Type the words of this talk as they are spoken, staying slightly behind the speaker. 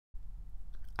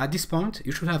at this point,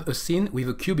 you should have a scene with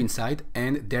a cube inside,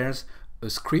 and there's a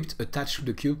script attached to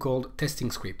the cube called testing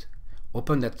script.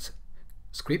 Open that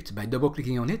script by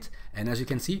double-clicking on it, and as you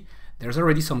can see, there's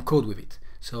already some code with it.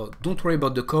 So don't worry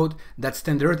about the code, that's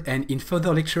standard, and in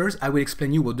further lectures, I will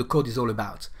explain you what the code is all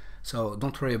about. So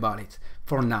don't worry about it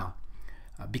for now.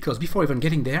 Because before even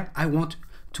getting there, I want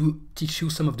to teach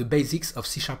you some of the basics of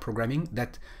C# programming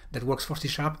that works for C#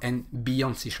 and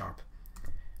beyond C#.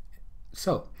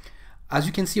 So, as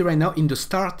you can see right now in the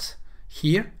start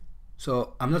here,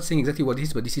 so I'm not saying exactly what it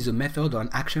is, but this is a method or an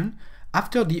action.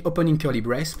 After the opening curly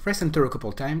brace, press enter a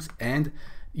couple times, and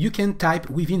you can type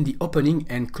within the opening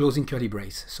and closing curly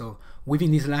brace. So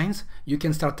within these lines, you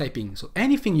can start typing. So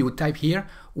anything you would type here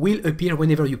will appear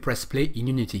whenever you press play in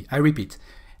Unity. I repeat,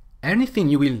 anything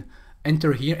you will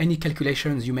enter here, any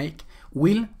calculations you make,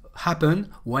 will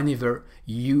happen whenever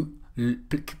you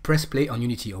press play on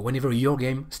Unity or whenever your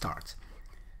game starts.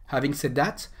 Having said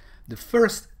that, the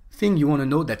first thing you want to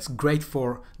know that's great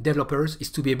for developers is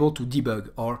to be able to debug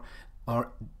or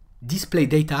display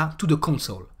data to the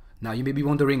console. Now you may be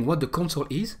wondering what the console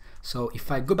is. So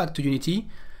if I go back to Unity,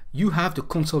 you have the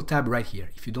console tab right here.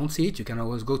 If you don't see it, you can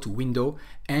always go to Window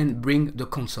and bring the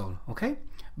console, okay?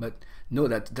 But know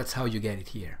that that's how you get it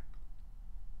here.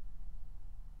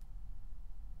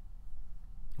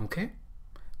 Okay?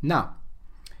 Now,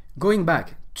 going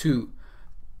back to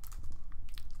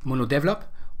MonoDevelop,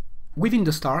 within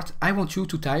the start, I want you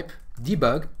to type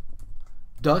debug.log.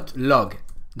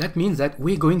 That means that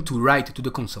we're going to write to the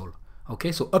console.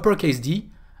 Okay, so uppercase D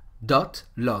dot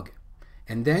log.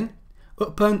 And then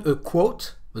open a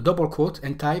quote, a double quote,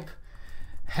 and type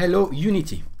hello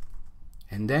Unity.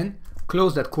 And then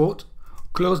close that quote,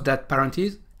 close that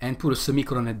parenthesis, and put a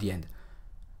semicolon at the end.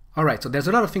 Alright, so there's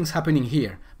a lot of things happening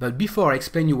here, but before I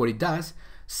explain you what it does,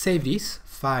 save this,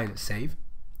 file, save.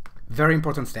 Very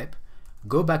important step.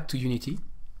 Go back to Unity,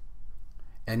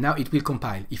 and now it will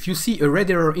compile. If you see a red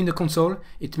error in the console,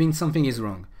 it means something is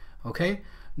wrong. Okay?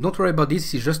 Don't worry about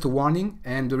this, it's just a warning,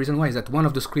 and the reason why is that one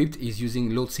of the scripts is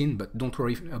using load scene, but don't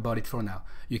worry about it for now.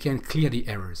 You can clear the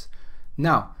errors.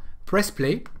 Now, press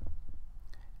play,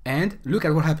 and look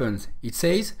at what happens. It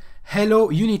says, hello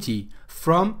Unity,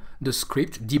 from the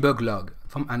script debug log,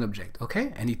 from an object,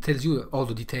 okay? And it tells you all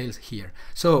the details here.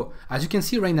 So, as you can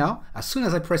see right now, as soon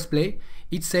as I press play,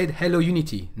 it said hello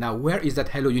Unity. Now, where is that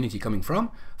hello Unity coming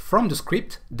from? From the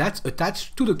script that's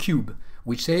attached to the cube,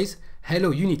 which says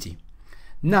hello Unity.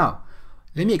 Now,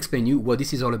 let me explain you what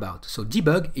this is all about. So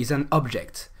debug is an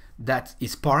object that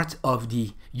is part of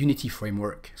the Unity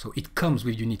framework. So it comes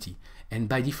with Unity. And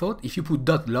by default, if you put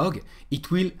 .log, it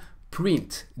will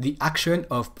print the action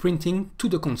of printing to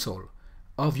the console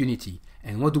of Unity.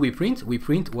 And what do we print? We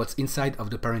print what's inside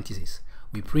of the parentheses.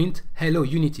 We print hello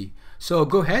Unity. So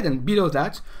go ahead and below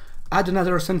that, add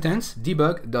another sentence,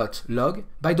 debug.log.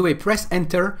 By the way, press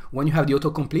enter when you have the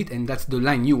autocomplete, and that's the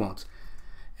line you want.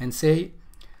 And say,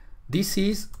 this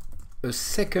is a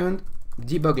second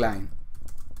debug line.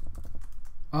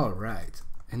 All right.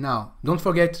 And now, don't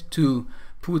forget to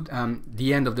put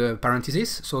the end of the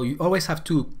parenthesis. So you always have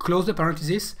to close the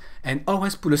parenthesis and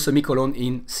always put a semicolon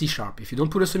in C#. If you don't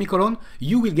put a semicolon,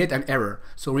 you will get an error.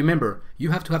 So remember,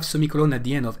 you have to have semicolon at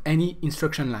the end of any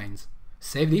instruction lines.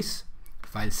 Save this,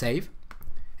 file save.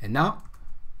 And now,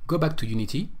 go back to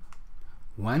Unity.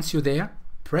 Once you're there,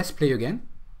 press play again.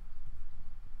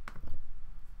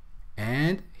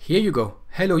 And here you go,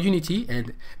 hello Unity,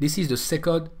 and this is the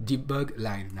second debug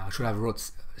line. Now I should have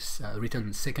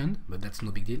written second, but that's no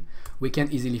big deal. We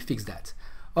can easily fix that.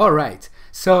 All right,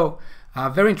 so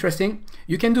very interesting.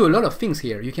 You can do a lot of things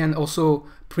here. You can also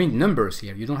print numbers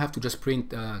here. You don't have to just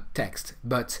print text,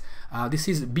 but this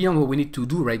is beyond what we need to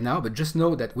do right now, but just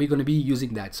know that we're going to be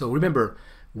using that. So remember,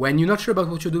 when you're not sure about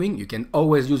what you're doing, you can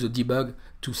always use a debug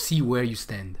to see where you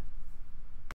stand.